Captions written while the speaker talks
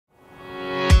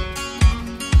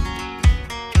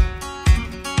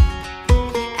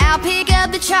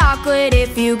chocolate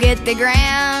if you get the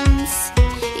grams.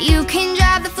 You can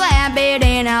drive the flatbed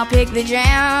and I'll pick the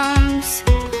jams.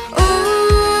 Ooh,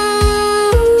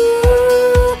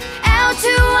 out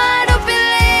to wide open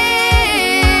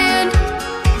land.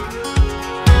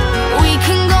 We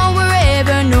can go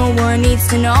wherever, no one needs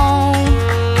to know.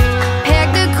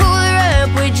 Pack the cooler up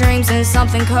with drinks and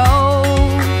something cold.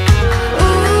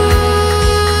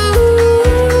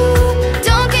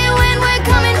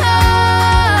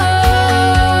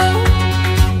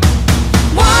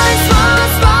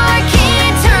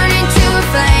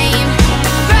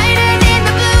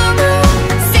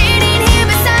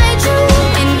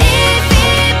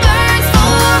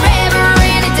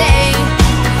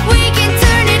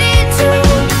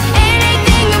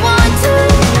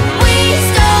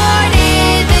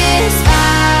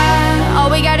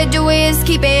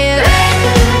 Keep it lit.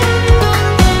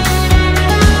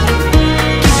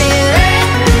 Keep it lit.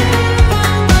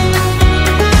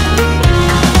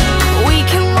 We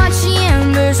can watch the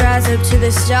embers rise up to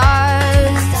the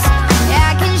stars.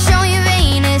 I can show you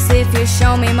Venus if you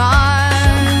show me Mars.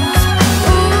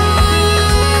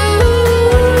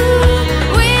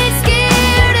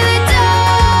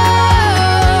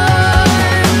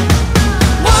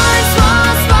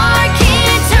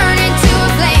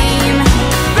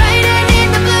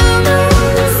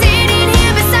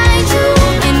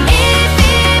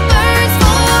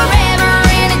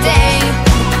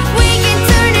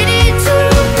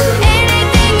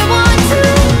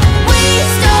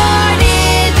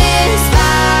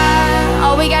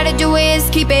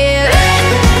 Keep it lit.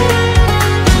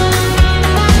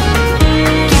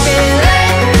 Keep it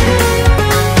lit.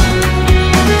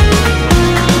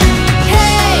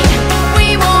 Hey, we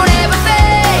won't ever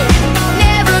fade,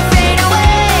 never fade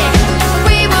away.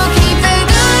 We will keep the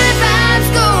good vibes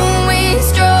going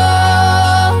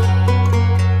strong.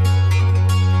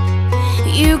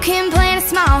 You can plant a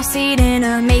small seed in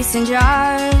a mason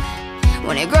jar.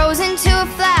 When it grows into a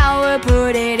flower,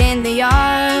 put it